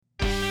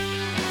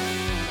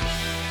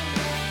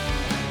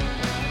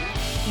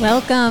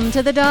Welcome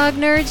to the Dog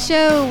Nerd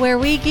Show, where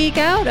we geek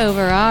out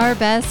over our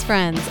best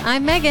friends.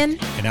 I'm Megan.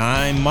 And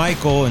I'm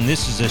Michael, and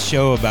this is a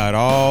show about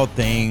all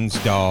things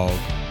dog.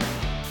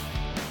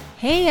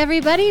 Hey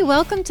everybody,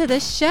 welcome to the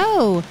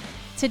show.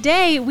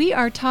 Today we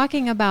are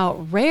talking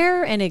about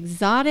rare and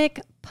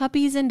exotic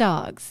puppies and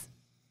dogs.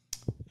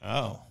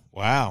 Oh,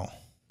 wow.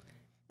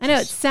 I know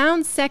it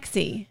sounds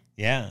sexy.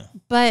 Yeah.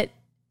 But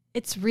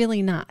it's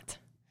really not.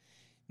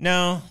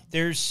 No,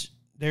 there's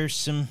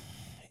some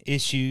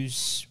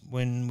issues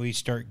when we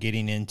start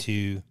getting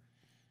into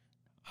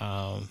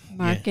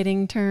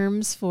marketing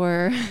terms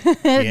for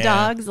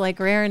dogs, like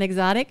rare and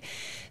exotic.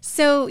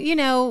 So, you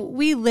know,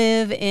 we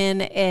live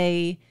in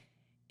a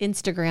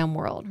Instagram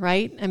world,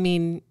 right? I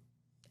mean,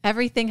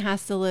 everything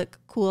has to look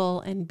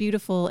cool and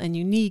beautiful and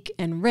unique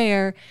and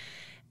rare.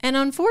 And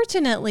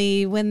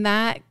unfortunately, when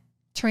that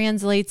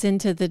translates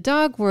into the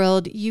dog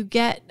world, you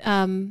get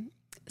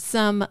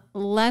some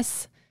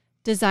less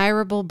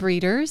desirable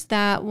breeders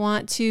that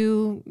want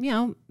to, you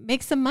know,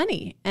 make some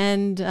money.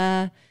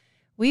 And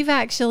we've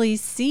actually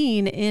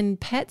seen in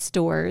pet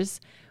stores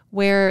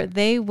where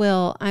they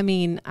will,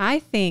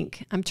 I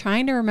think, I'm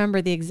trying to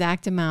remember the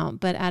exact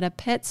amount, but at a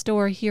pet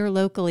store here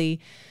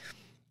locally,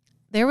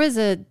 there was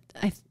a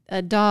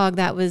dog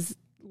that was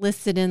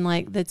listed in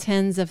like the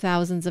tens of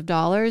thousands of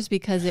dollars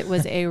because it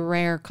was a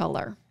rare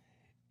color.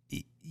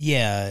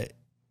 Yeah,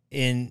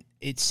 and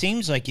it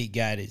seems like it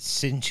got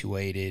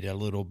accentuated a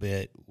little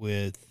bit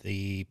with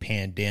the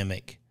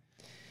pandemic,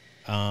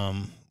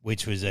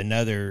 which was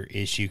another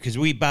issue because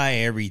we buy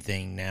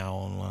everything now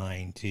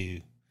online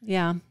too.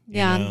 Yeah. You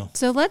know?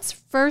 So let's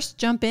first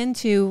jump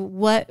into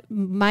what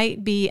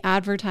might be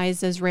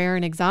advertised as rare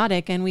and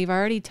exotic, and we've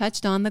already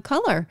touched on the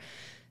color.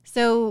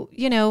 So,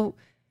 you know,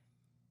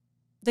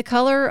 the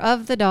color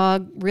of the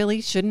dog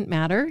really shouldn't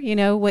matter. You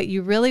know, what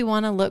you really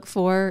want to look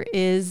for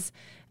is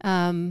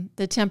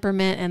the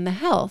temperament and the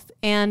health.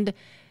 And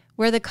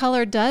where the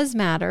color does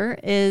matter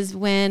is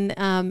when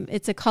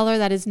it's a color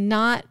that is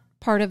not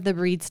part of the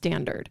breed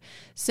standard.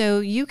 So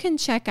you can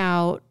check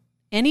out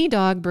any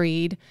dog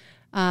breed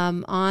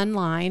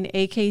online.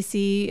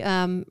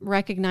 AKC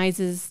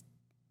recognizes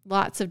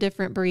lots of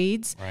different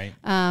breeds. Right.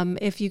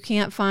 If you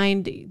can't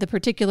find the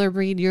particular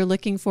breed you're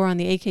looking for on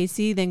the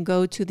AKC, then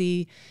go to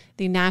the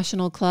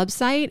National Club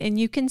site and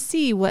you can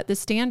see what the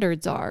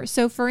standards are.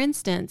 So for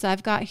instance,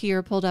 I've got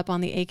here pulled up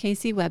on the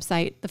AKC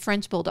website, the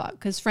French Bulldog,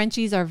 because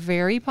Frenchies are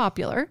very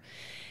popular,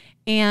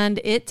 and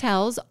it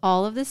tells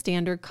all of the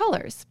standard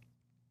colors.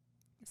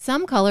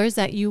 Some colors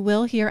that you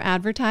will hear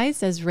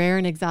advertised as rare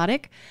and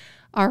exotic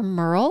are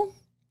Merle,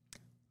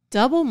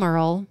 Double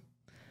Merle,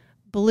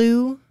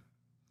 Blue,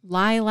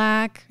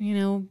 Lilac, you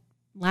know,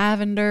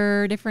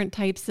 lavender, different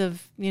types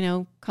of, you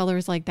know,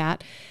 colors like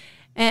that.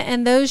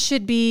 And those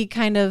should be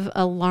kind of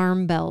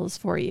alarm bells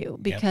for you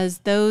because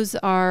those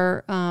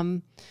are,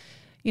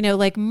 you know,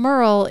 like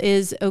Merle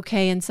is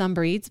okay in some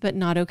breeds, but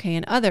not okay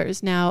in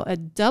others. Now, a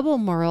double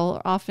Merle,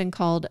 often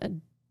called,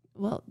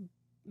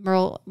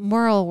 Merle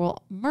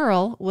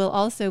will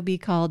also be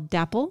called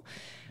Dapple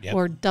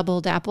or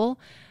double Dapple.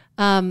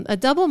 A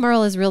double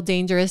Merle is real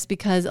dangerous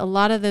because a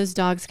lot of those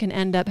dogs can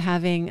end up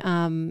having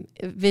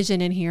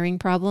vision and hearing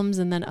problems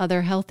and then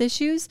other health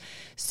issues.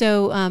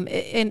 So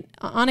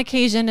on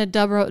occasion, a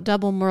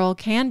double Merle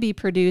can be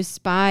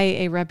produced by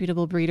a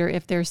reputable breeder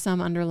if there's some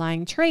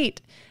underlying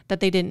trait that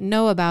they didn't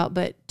know about.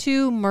 But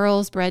two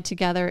Merles bred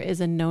together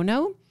is a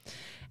no-no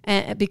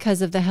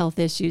because of the health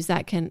issues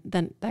that can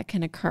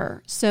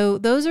occur. So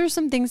those are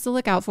some things to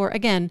look out for.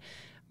 Again,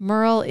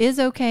 Merle is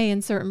okay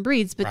in certain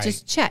breeds, but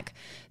just check.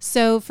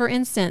 So for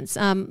instance,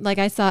 like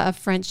I saw a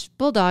French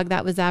Bulldog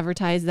that was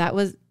advertised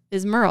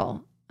is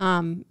Merle.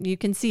 You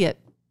can see it.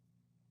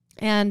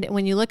 And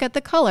when you look at the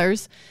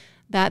colors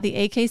that the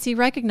AKC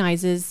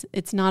recognizes,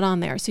 it's not on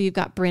there. So you've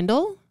got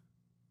Brindle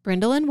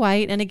and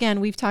white. And again,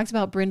 we've talked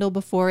about Brindle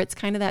before. It's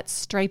kind of that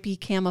stripy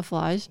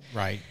camouflage.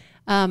 Right.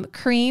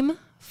 Cream,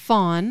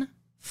 fawn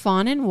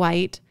and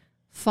white,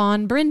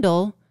 fawn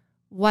Brindle,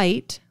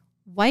 white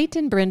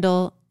and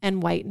Brindle,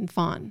 and white and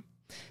fawn.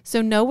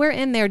 So nowhere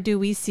in there do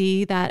we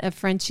see that a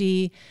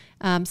Frenchie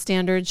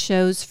standard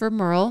shows for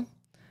Merle,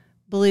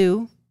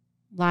 blue,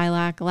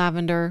 lilac,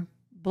 lavender,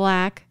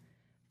 black.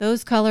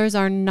 Those colors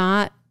are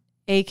not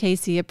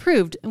AKC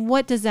approved. And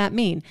what does that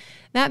mean?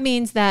 That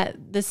means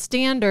that the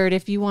standard,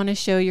 if you want to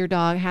show your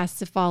dog, has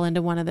to fall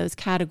into one of those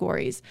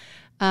categories.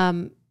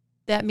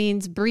 That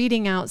means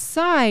breeding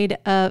outside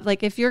of,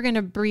 like if you're going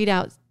to breed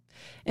out,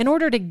 in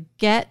order to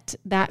get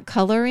that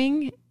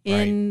coloring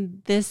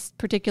in this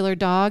particular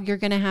dog, you're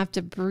going to have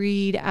to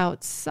breed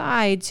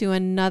outside to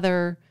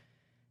another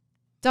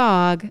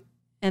dog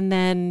and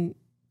then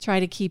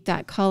try to keep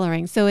that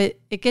coloring. So it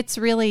gets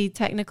really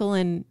technical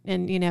and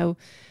you know,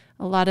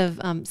 a lot of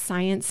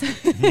science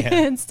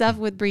and stuff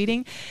with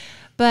breeding.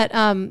 But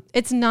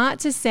it's not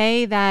to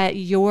say that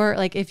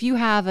if you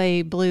have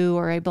a blue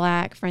or a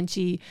black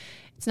Frenchie,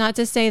 it's not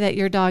to say that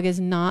your dog is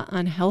not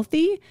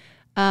unhealthy.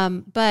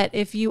 But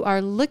if you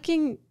are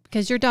looking,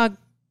 because your dog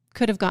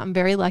could have gotten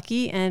very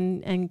lucky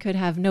and could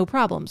have no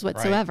problems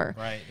whatsoever.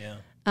 Right, yeah.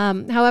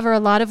 However, a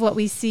lot of what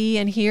we see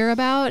and hear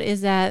about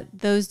is that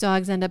those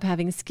dogs end up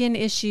having skin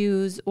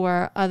issues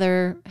or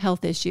other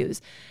health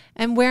issues.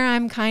 And where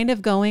I'm kind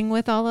of going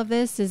with all of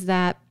this is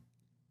that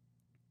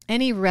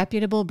any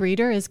reputable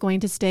breeder is going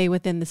to stay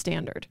within the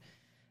standard.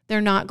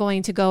 They're not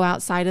going to go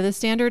outside of the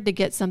standard to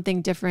get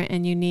something different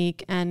and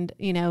unique. And,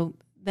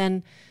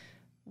 then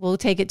we'll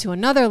take it to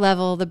another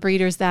level, the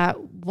breeders that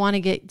want to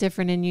get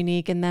different and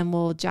unique, and then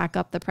we'll jack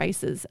up the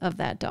prices of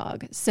that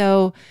dog.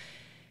 So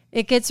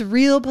it gets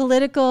real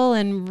political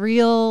and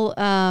real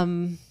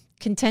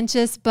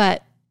contentious.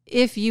 But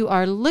if you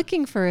are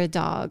looking for a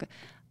dog,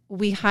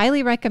 we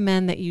highly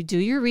recommend that you do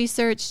your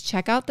research,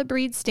 check out the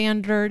breed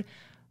standard,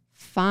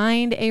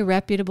 find a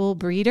reputable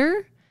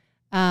breeder,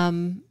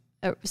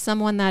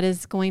 someone that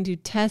is going to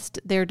test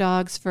their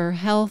dogs for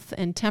health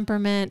and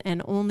temperament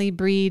and only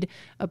breed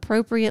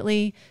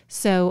appropriately.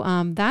 So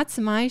that's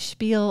my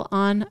spiel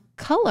on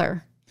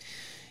color.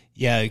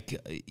 Yeah,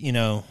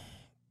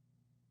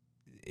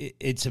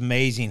 it's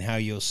amazing how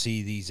you'll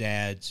see these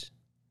ads.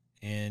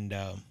 And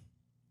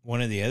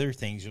one of the other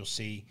things you'll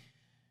see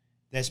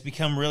that's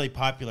become really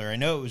popular, I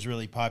know it was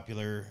really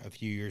popular a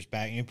few years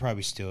back, and it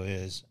probably still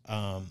is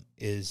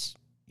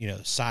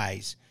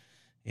size,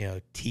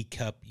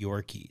 teacup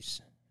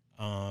Yorkies.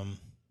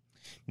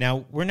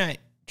 Now, we're not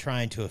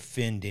trying to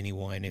offend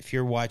anyone. If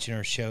you're watching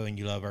our show and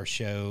you love our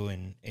show,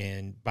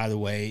 and by the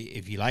way,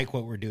 if you like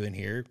what we're doing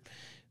here,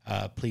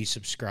 please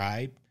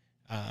subscribe.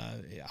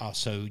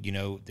 Also,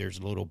 there's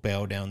a little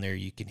bell down there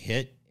you can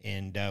hit,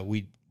 and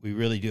we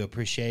really do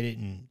appreciate it,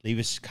 and leave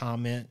us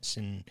comments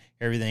and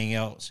everything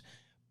else.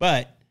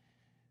 But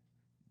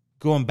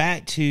going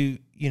back to,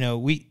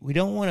 we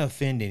don't want to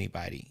offend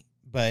anybody,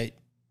 but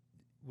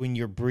when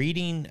you're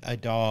breeding a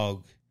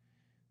dog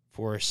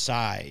for a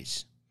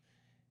size,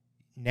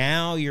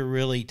 now you're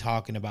really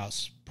talking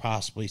about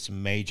possibly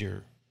some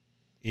major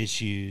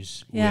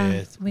issues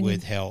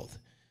with health.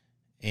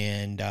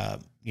 And,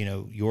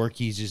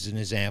 Yorkies is an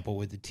example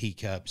with the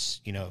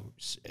teacups.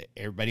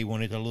 Everybody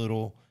wanted a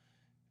little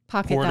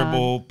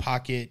portable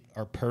pocket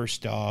or purse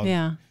dog.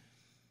 Yeah.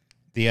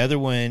 The other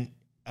one,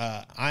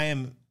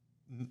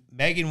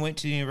 Megan went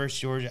to the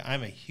University of Georgia.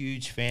 I'm a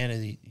huge fan of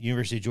the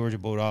University of Georgia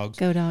Bulldogs.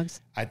 Go Dogs.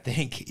 I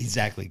think,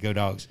 exactly, go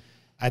Dogs.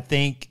 I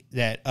think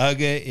that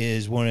UGA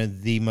is one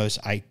of the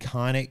most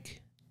iconic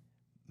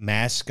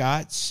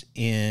mascots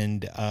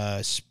in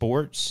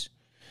sports.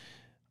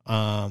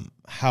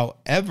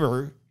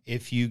 However,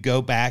 if you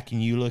go back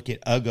and you look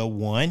at UGA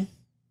 1,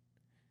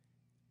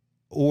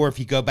 or if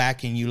you go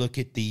back and you look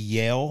at the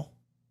Yale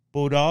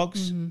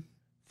Bulldogs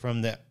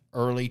from the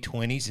early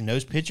 20s, and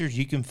those pictures,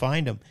 you can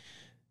find them.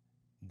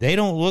 They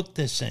don't look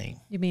the same.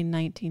 You mean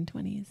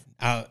 1920s?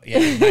 Oh, yeah,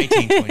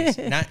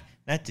 1920s.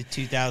 not the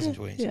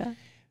 2020s. Yeah.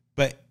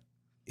 But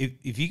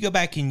if you go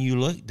back and you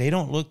look, they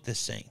don't look the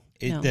same.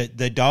 No.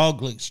 The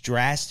dog looks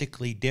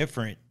drastically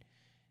different.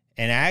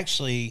 And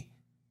actually,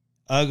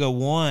 UGA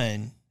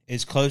 1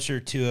 is closer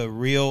to a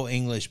real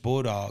English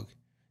Bulldog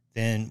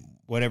than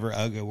whatever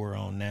UGA we're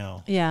on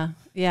now. Yeah.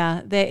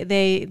 Yeah.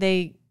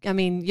 They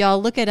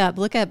y'all look it up.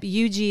 Look up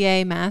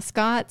UGA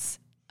mascots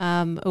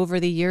over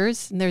the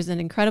years. And there's an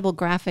incredible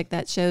graphic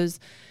that shows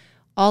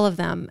all of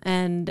them.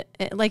 And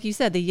like you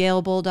said, the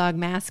Yale Bulldog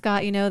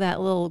mascot, that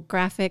little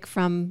graphic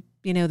from,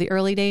 the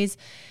early days,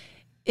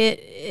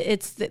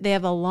 they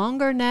have a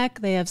longer neck,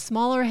 they have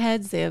smaller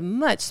heads, they have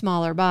much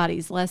smaller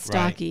bodies, less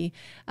stocky.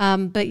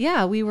 Right. But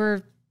yeah, we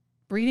were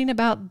reading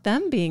about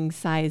them being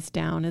sized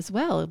down as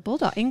well.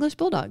 English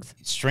Bulldogs.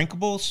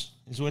 Shrinkables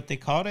is what they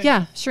called it?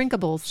 Yeah,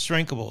 shrinkables.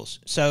 Shrinkables.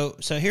 So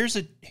here's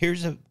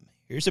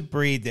a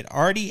breed that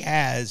already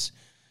has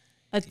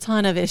a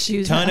ton of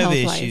issues.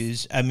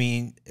 I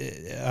mean,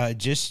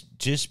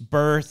 just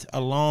birth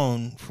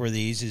alone for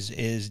these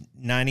is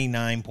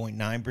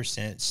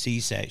 99.9%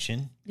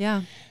 C-section.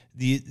 Yeah.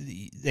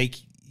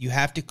 You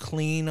have to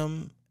clean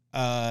them.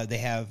 They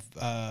have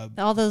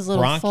all those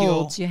little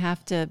folds. You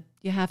have to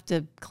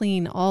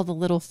clean all the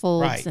little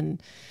folds, right.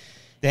 And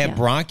they have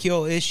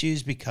bronchial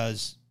issues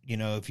because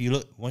if you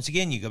look once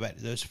again, you go back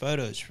to those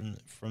photos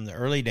from the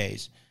early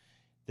days.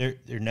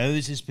 Their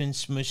nose has been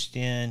smushed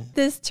in.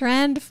 This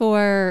trend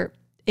for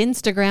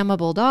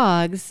Instagrammable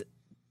dogs,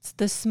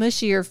 the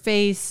smushier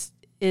face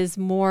is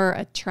more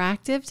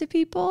attractive to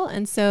people.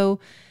 And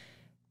so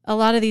a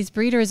lot of these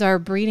breeders are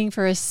breeding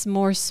for a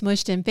more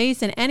smushed in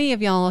face. And any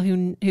of y'all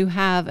who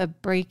have a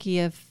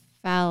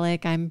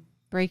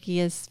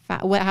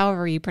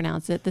however you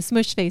pronounce it, the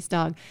smush face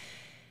dog,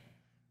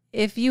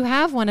 if you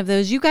have one of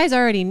those, you guys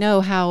already know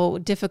how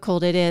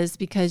difficult it is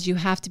because you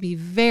have to be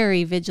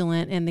very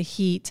vigilant in the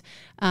heat.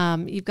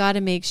 You've got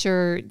to make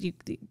sure you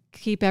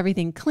keep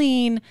everything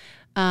clean.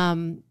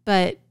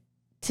 But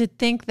to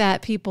think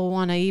that people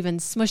want to even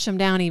smush them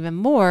down even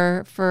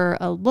more for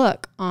a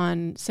look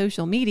on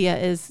social media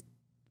is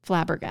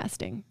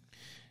flabbergasting.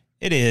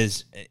 It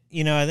is.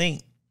 I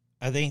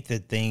think the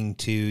thing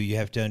too you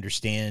have to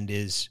understand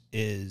is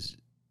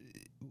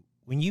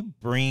when you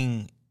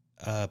bring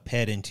a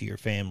pet into your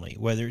family,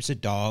 whether it's a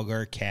dog or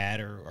a cat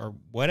or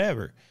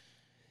whatever,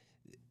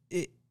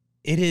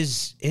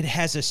 it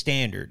has a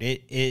standard.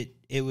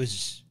 It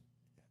was,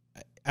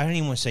 I don't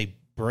even want to say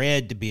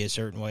bred to be a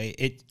certain way.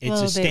 It's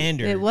a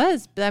standard. It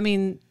was. I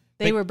mean,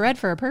 they were bred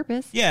for a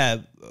purpose. Yeah.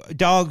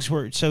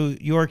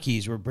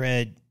 Yorkies were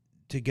bred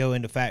to go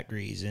into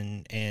factories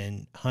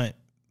and hunt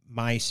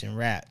mice and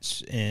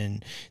rats,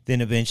 and then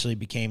eventually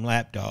became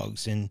lap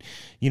dogs. And,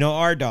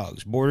 our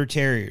dogs, border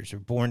terriers, are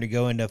born to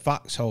go into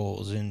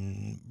foxholes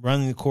and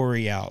run the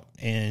quarry out.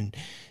 And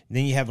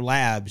then you have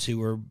labs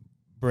who are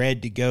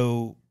bred to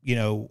go,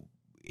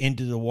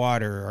 into the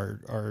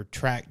water or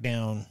track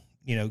down,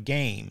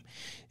 game.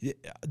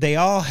 They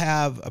all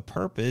have a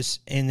purpose.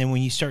 And then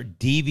when you start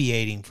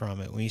deviating from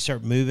it, when you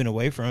start moving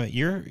away from it,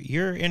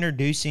 you're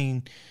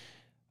introducing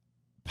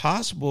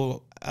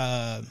possible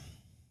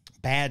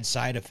bad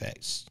side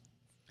effects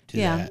to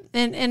that.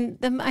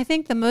 I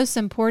think the most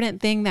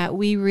important thing that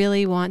we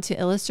really want to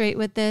illustrate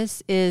with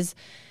this is,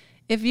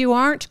 if you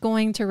aren't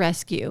going to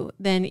rescue,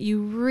 then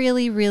you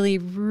really, really,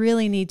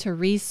 really need to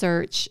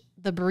research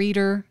the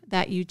breeder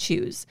that you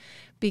choose,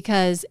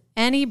 because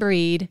any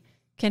breed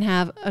can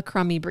have a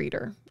crummy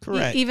breeder.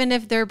 Correct. Even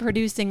if they're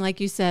producing, like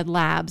you said,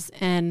 labs,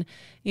 and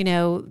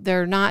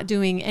they're not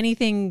doing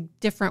anything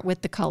different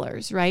with the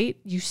colors, right?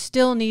 You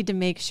still need to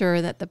make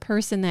sure that the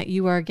person that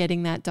you are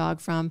getting that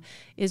dog from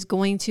is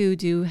going to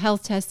do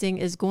health testing,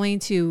 is going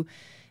to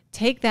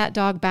take that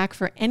dog back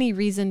for any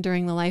reason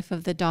during the life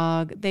of the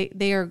dog.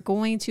 They are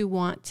going to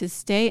want to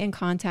stay in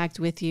contact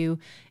with you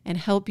and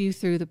help you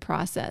through the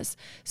process.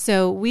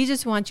 So we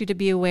just want you to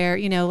be aware,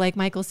 like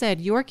Michael said,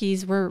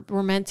 Yorkies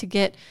were meant to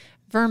get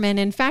vermin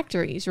in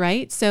factories,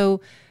 right?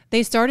 So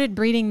they started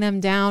breeding them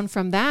down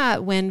from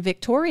that when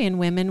Victorian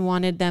women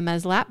wanted them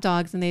as lap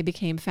dogs and they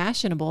became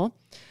fashionable.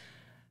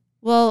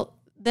 Well,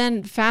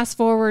 then fast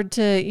forward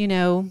to,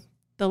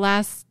 the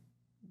last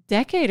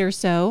decade or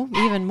so,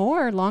 even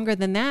more, longer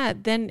than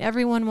that, then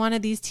everyone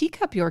wanted these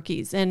teacup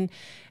Yorkies. And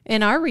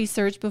in our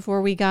research,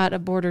 before we got a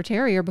border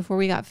terrier, before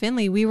we got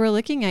Finley, we were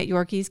looking at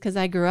Yorkies because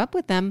I grew up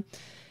with them.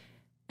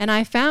 And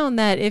I found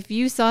that if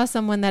you saw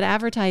someone that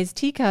advertised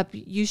teacup,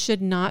 you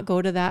should not go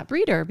to that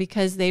breeder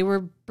because they were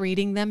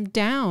breeding them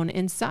down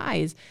in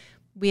size.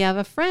 We have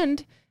a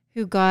friend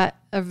who got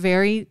a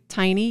very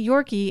tiny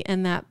Yorkie,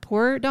 and that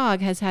poor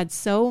dog has had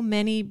so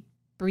many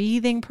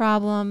breathing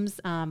problems,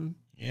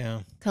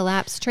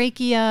 collapsed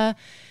trachea,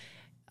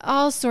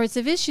 all sorts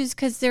of issues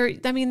because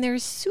they're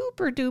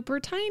super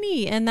duper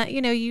tiny. And that,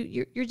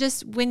 you're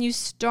just, when you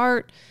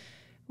start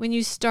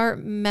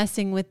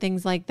messing with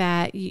things like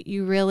that,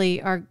 you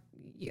really are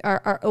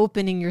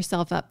opening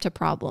yourself up to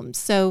problems.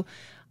 So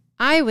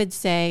I would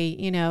say,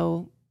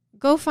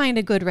 go find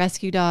a good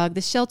rescue dog.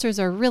 The shelters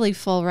are really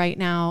full right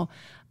now.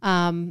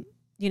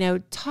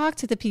 Talk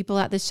to the people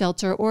at the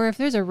shelter, or if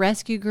there's a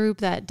rescue group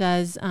that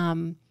does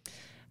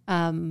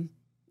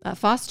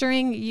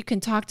fostering, you can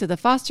talk to the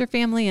foster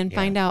family and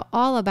find out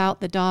all about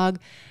the dog.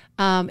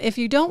 If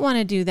you don't want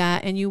to do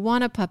that and you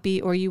want a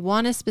puppy or you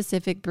want a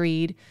specific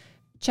breed,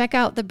 check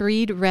out the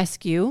Breed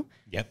Rescue.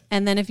 Yep.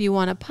 And then if you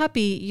want a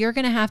puppy, you're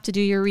going to have to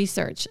do your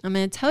research. I'm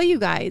going to tell you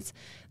guys,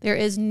 there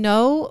is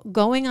no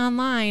going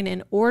online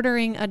and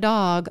ordering a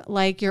dog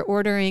like you're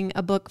ordering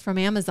a book from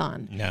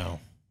Amazon. No.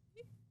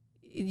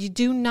 You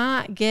do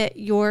not get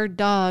your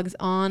dogs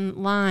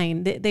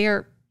online. They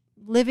are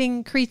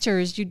living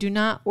creatures. You do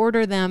not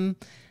order them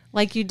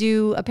like you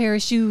do a pair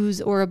of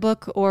shoes or a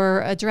book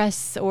or a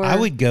dress. Or I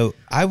would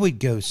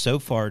go so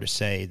far to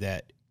say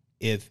that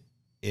if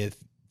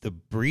the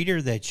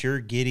breeder that you're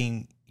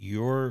getting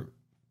your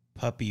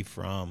puppy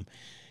from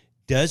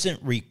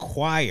doesn't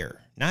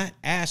require, not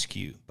ask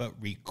you, but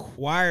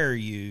require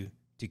you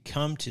to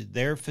come to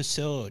their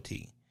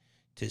facility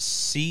to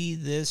see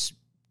this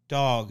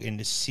dog and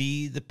to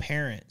see the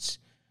parents,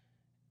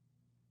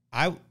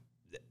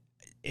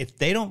 if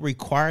they don't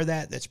require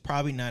that, that's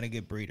probably not a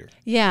good breeder.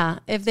 Yeah.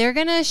 If they're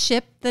going to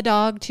ship the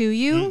dog to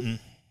you,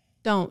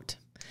 don't.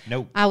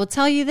 Nope. I will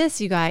tell you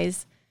this, you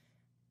guys.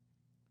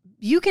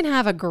 You can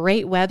have a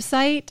great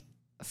website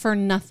for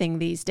nothing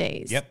these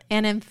days. Yep.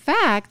 And in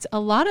fact, a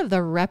lot of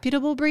the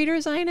reputable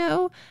breeders I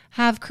know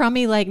have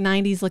crummy, like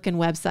 90s looking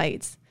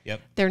websites.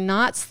 Yep. They're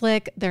not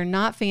slick. They're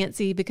not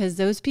fancy because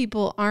those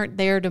people aren't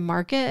there to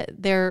market.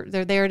 They're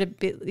there to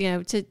be,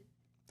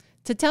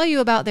 to tell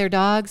you about their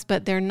dogs,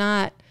 but they're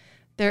not.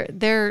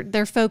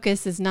 Their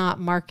focus is not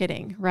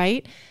marketing,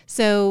 right?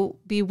 So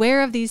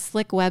beware of these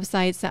slick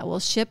websites that will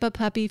ship a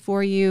puppy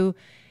for you.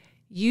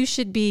 You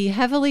should be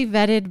heavily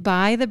vetted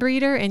by the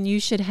breeder, and you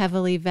should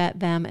heavily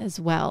vet them as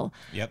well.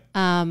 Yep.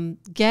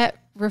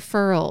 Get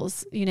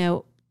referrals.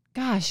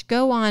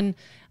 Go on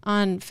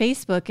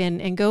Facebook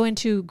and go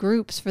into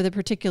groups for the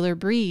particular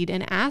breed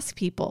and ask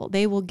people.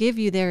 They will give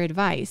you their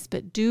advice,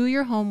 but do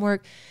your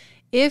homework.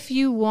 If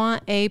you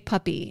want a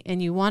puppy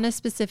and you want a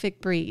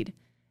specific breed,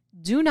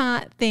 do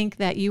not think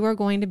that you are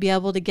going to be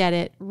able to get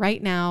it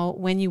right now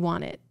when you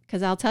want it.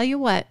 Because I'll tell you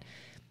what,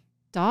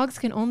 dogs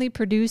can only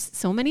produce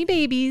so many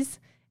babies,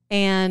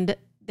 and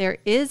there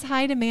is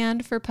high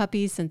demand for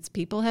puppies since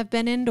people have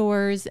been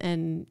indoors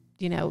and,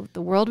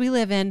 the world we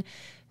live in.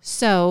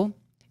 So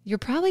you're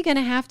probably going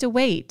to have to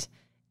wait.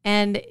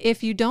 And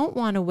if you don't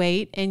want to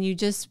wait and you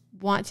just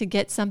want to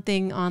get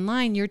something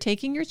online, you're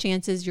taking your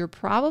chances. You're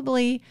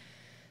probably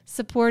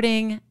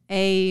supporting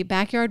a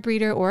backyard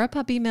breeder or a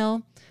puppy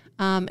mill.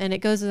 And it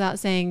goes without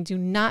saying, do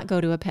not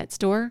go to a pet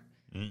store.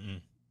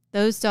 Mm-mm.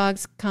 Those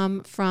dogs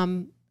come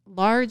from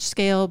large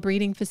scale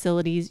breeding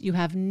facilities. You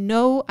have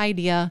no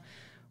idea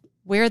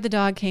where the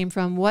dog came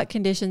from, what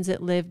conditions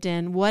it lived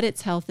in, what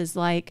its health is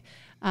like.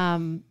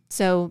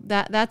 So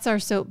that's our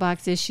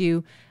soapbox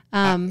issue.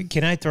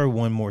 Can I throw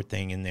one more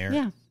thing in there?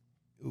 Yeah.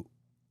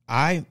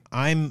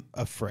 I'm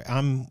afraid.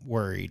 I'm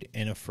worried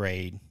and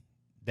afraid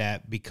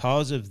that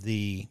because of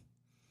the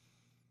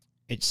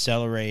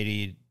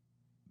accelerated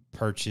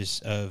purchase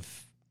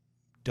of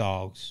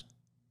dogs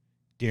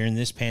during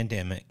this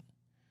pandemic,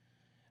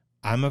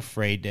 I'm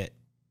afraid that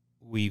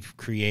we've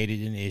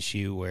created an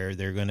issue where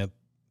they're going to,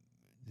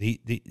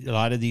 a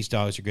lot of these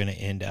dogs are going to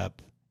end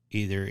up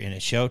either in a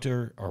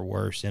shelter or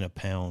worse, in a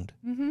pound.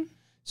 Mm-hmm.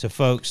 So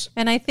folks.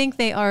 And I think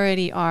they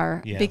already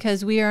are,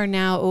 because we are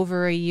now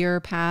over a year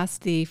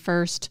past the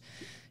first,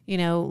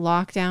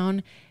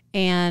 lockdown.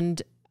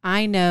 And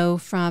I know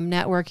from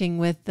networking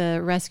with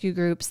the rescue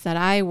groups that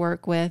I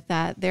work with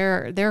that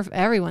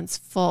everyone's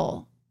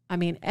full. I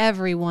mean,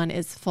 everyone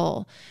is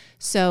full.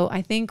 So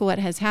I think what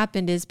has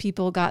happened is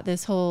people got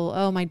this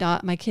whole,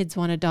 my kids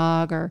want a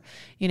dog, or,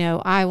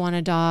 I want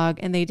a dog,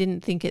 and they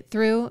didn't think it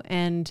through.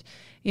 And,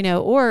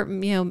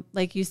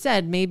 like you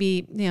said,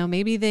 maybe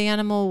the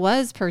animal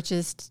was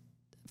purchased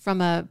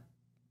from a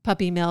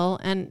puppy mill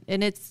and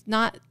it's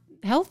not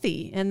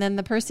healthy, and then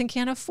the person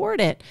can't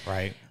afford it.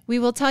 Right. We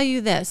will tell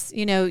you this,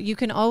 you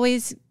can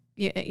always,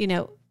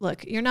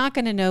 look, you're not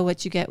going to know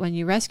what you get when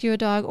you rescue a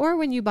dog or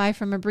when you buy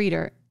from a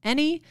breeder.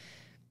 Any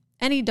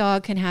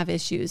dog can have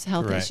issues,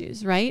 health Correct.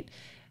 issues, right?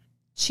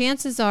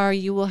 Chances are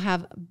you will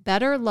have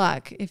better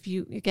luck if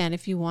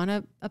you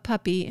want a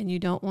puppy and you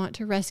don't want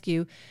to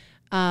rescue,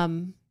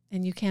 and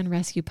you can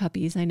rescue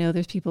puppies. I know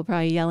there's people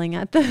probably yelling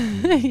at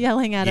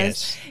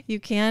us. You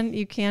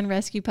can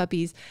rescue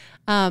puppies.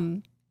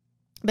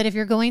 But if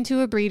you're going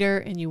to a breeder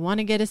and you want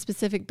to get a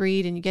specific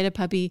breed and you get a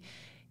puppy,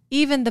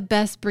 even the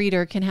best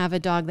breeder can have a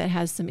dog that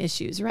has some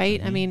issues, right?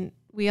 Mm-hmm. I mean,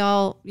 we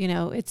all,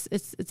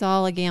 it's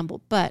all a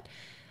gamble, but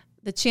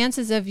the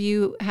chances of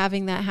you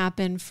having that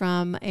happen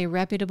from a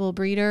reputable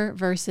breeder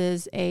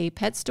versus a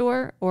pet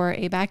store or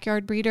a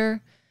backyard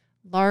breeder,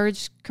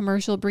 large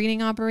commercial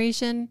breeding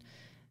operation,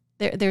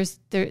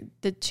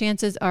 the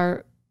chances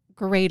are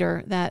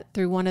greater that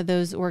through one of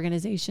those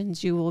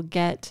organizations you will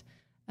get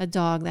a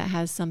dog that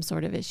has some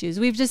sort of issues.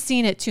 We've just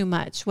seen it too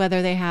much,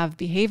 whether they have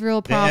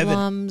behavioral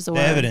problems or...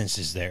 The evidence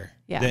is there.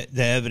 Yeah.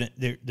 The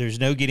evidence, there's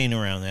no getting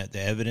around that.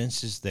 The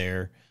evidence is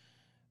there.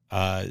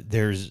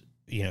 There's,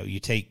 you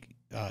take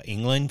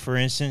England, for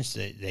instance,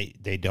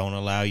 they don't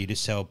allow you to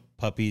sell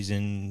puppies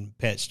in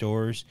pet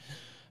stores.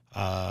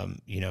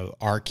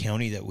 Our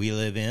county that we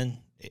live in,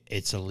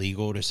 it's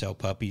illegal to sell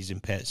puppies in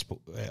pets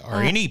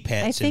or any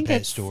pets in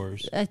pet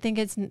stores. I think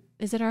is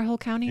it our whole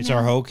county? It's now?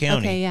 our whole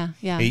county. Okay,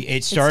 yeah.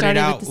 It started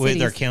out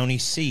with our county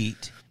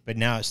seat, but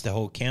now it's the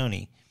whole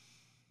county.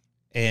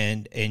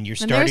 And you're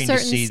starting to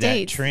see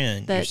that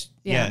trend.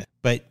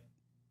 But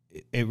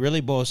it really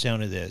boils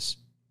down to this.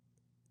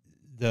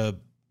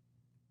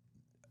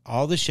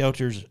 All the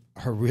shelters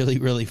are really,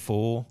 really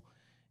full.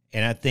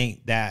 And I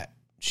think that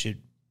should,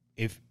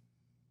 if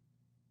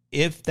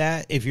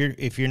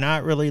you're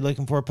not really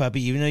looking for a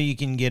puppy, even though you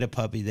can get a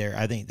puppy there,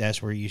 I think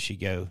that's where you should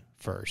go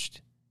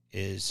first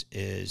is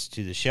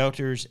to the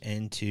shelters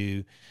and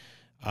to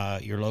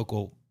your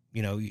local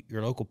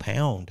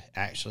pound.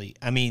 Actually,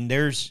 I mean,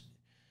 there's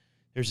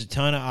a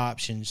ton of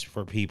options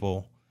for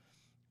people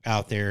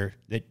out there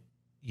that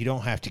you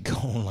don't have to go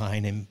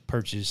online and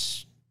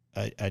purchase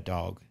a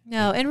dog.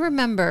 No, and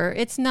remember,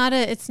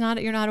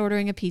 you're not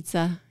ordering a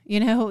pizza.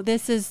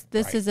 This is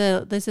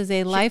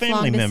a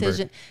lifelong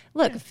decision.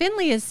 Look,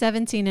 Finley is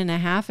 17 and a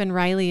half and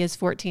Riley is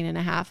 14 and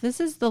a half. This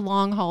is the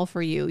long haul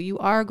for you. You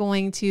are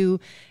going to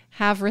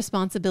have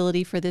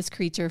responsibility for this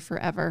creature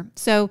forever.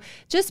 So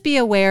just be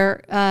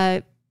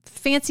aware,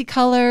 fancy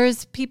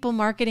colors, people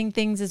marketing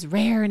things as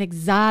rare and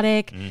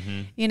exotic,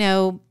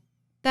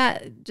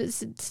 that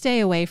just stay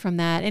away from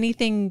that.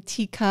 Anything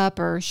teacup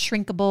or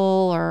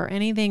shrinkable or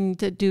anything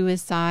to do with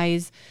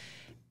size,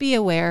 be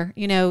aware.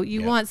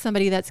 You want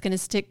somebody that's going to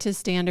stick to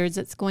standards,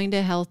 that's going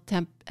to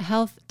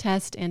health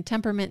test and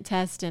temperament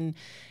test and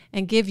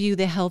give you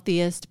the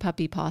healthiest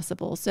puppy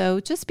possible. So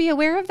just be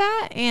aware of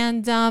that.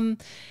 And,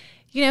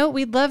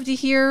 we'd love to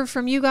hear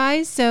from you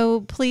guys.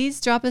 So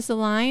please drop us a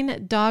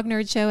line,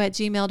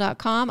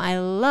 dognerdshow@gmail.com. I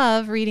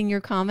love reading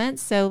your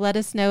comments. So let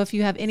us know if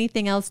you have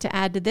anything else to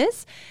add to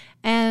this.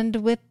 And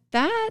with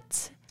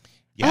that,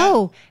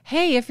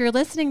 if you're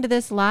listening to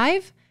this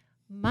live,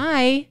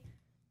 my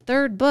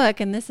third book,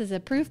 and this is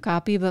a proof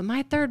copy, but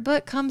my third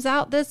book comes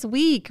out this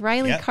week,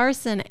 Riley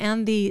Carson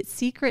and the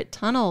Secret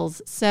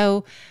Tunnels.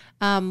 So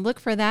look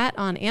for that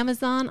on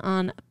Amazon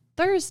on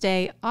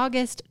Thursday,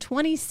 August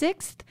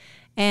 26th,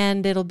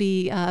 and it'll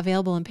be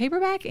available in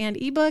paperback and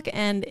ebook,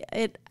 and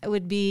it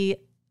would be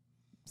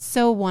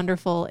so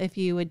wonderful if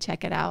you would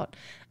check it out.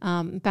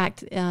 In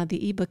fact,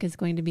 the ebook is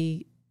going to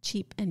be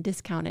cheap and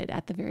discounted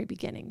at the very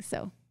beginning.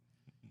 So,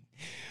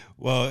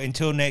 well,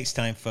 until next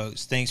time,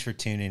 folks, thanks for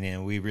tuning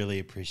in. We really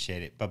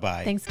appreciate it.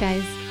 Bye-bye. Thanks,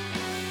 guys.